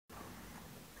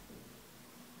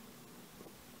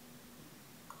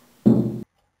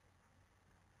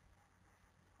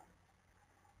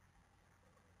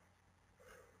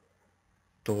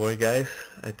Don't worry guys,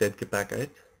 I did get back out, as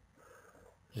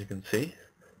you can see.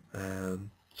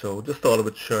 So just thought I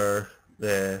would share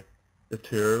the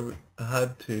tour I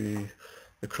had to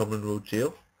the Crumlin Road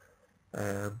Jail.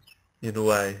 Um, you know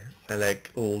I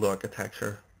like old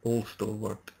architecture, old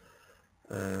stonework.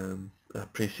 I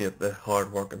appreciate the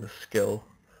hard work and the skill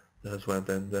that has went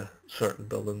into certain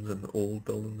buildings and old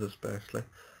buildings especially.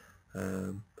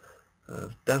 Um,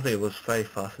 Definitely was very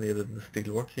fascinated in the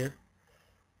steelwork here.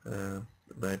 In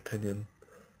my opinion,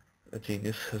 a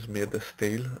genius has made this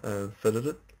steel and fitted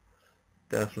it.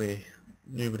 Definitely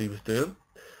knew what he was doing.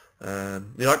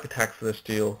 The architect for this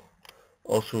steel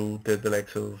also did the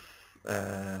likes of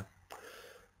uh,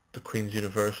 the Queen's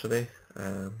University.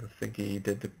 I think he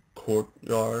did the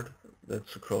courtyard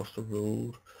that's across the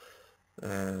road.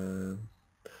 Um,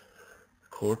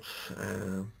 Courts,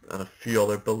 and a few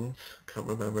other buildings. Can't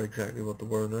remember exactly what they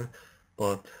were now,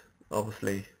 but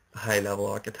obviously a high-level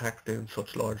architect doing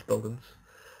such large buildings.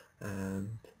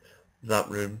 And that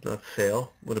room, that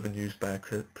cell, would have been used by a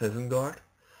prison guard,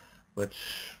 which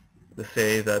they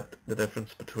say that the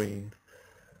difference between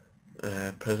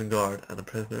a prison guard and a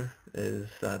prisoner is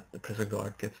that the prison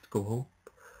guard gets to go home.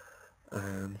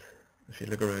 And if you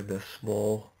look around this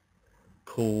small,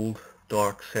 cold,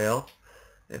 dark cell,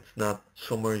 it's not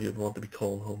somewhere you'd want to be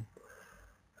called home.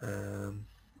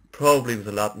 Probably was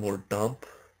a lot more damp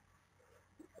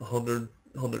 100,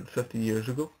 150 years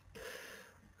ago.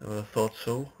 I would have thought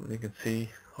so. And you can see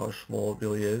how small it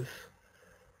really is.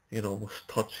 You can almost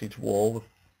touch each wall if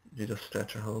you just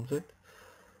stretch your hands out.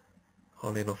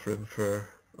 Hardly enough room for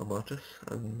a mattress.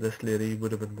 And this lady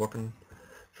would have been working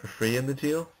for free in the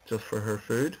jail, just for her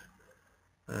food.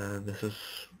 And this is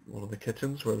one of the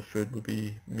kitchens where the food would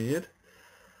be made.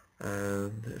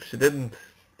 And if she didn't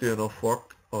do enough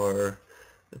work, or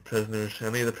any of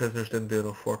the prisoners didn't do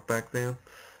enough work back then,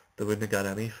 they wouldn't have got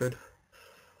any food.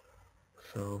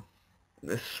 So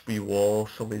this wee wall,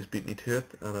 somebody's beat me to it,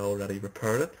 and I already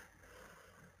repaired it.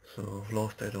 So I've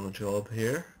lost out on a job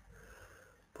here,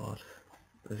 but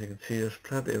as you can see, there's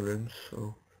plenty of rooms,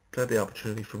 so plenty of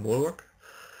opportunity for more work.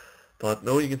 But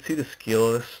no, you can see the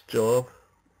scale of this job,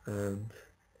 and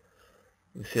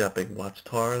you see that big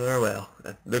watchtower there. Well,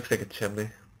 it looks like a chimney,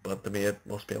 but to me it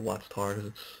must be a watchtower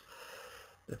because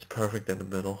it's perfect in the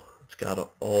middle. It's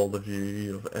got all the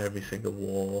view of every single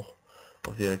wall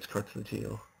of the outskirts of the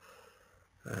jail.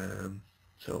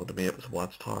 So to me it was a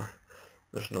watchtower.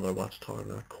 There's another watchtower in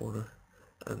that corner,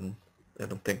 and I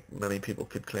don't think many people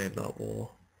could claim that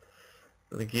wall.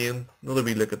 And again, another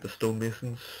wee look at the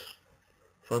stonemasons.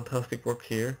 Fantastic work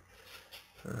here.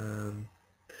 Um,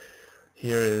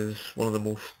 Here is one of the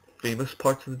most famous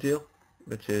parts of the jail,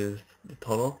 which is the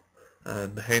tunnel,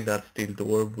 and behind that steel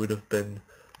door would have been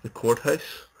the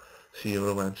courthouse. So you would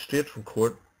have went straight from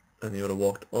court and you would have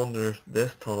walked under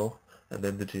this tunnel and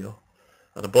then the jail.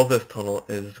 And above this tunnel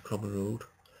is the Crumlin Road,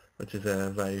 which is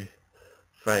a very,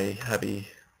 very heavy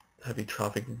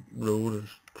traffic road.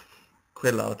 There's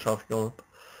quite a lot of traffic on it.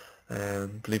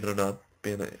 And believe it or not,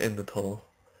 being in the tunnel,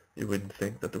 you wouldn't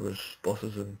think that there was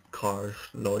buses and cars,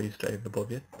 lorries driving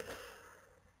above you.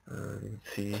 And you can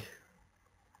see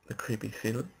the creepy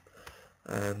ceiling.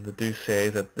 And they do say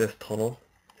that this tunnel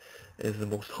is the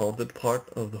most haunted part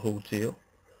of the whole jail.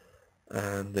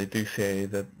 And they do say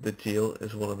that the jail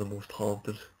is one of the most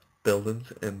haunted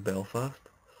buildings in Belfast.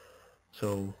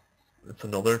 So it's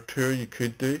another tour you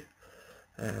could do.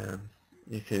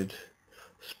 You could,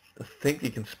 I think you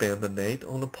can spend the night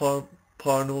on a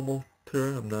paranormal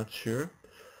tour, I'm not sure.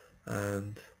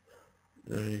 And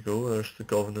there you go, there's the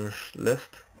governor's list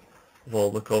of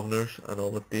all the governors and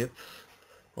all the dates,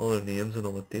 all their names and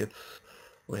all the dates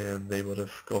when they would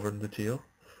have governed the jail.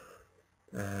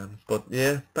 But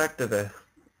yeah, back to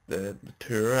the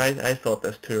tour. I thought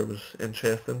this tour was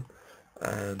interesting,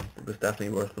 and it was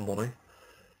definitely worth the money.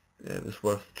 It was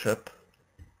worth the trip.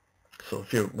 So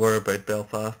if you were about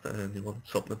Belfast and you want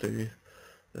something to do,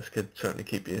 this could certainly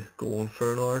keep you going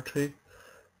for an hour or two.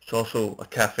 It's also a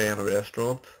cafe and a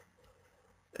restaurant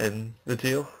in the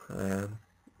jail,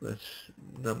 which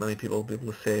not many people will be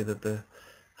able to say that they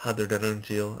had their dinner in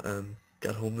jail and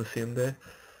got home the same day.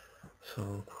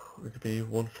 So it could be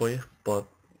one for you. But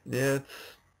yeah,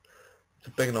 it's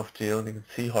a big enough jail, and you can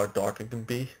see how dark it can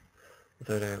be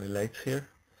without any lights here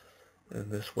in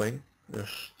this wing.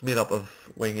 It's made up of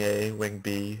wing A, wing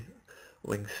B,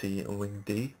 wing C and wing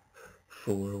D.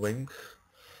 4 wings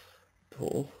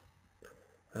total.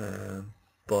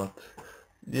 But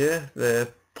yeah,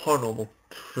 the paranormal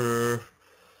tour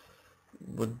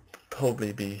would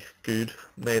probably be good.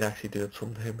 Might actually do it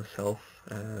sometime myself.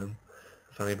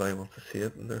 If anybody wants to see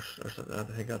it, and I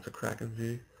think that's a cracking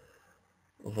view.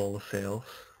 of all the cells,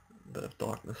 a bit of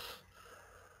darkness.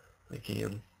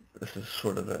 Again, this is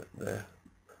sort of the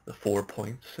 4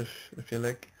 points, if you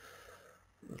like.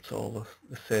 That's all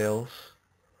the cells.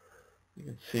 You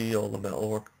can see all the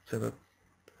metalwork that's in it.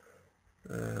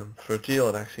 For a jail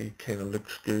it actually kind of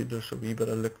looks good, there's a wee bit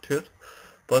of look to it.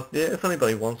 But yeah, if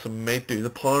anybody wants, I might do the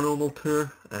paranormal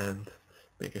tour and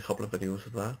make a couple of videos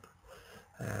of that.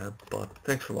 But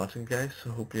thanks for watching, guys. I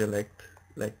hope you liked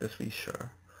this wee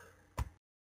share.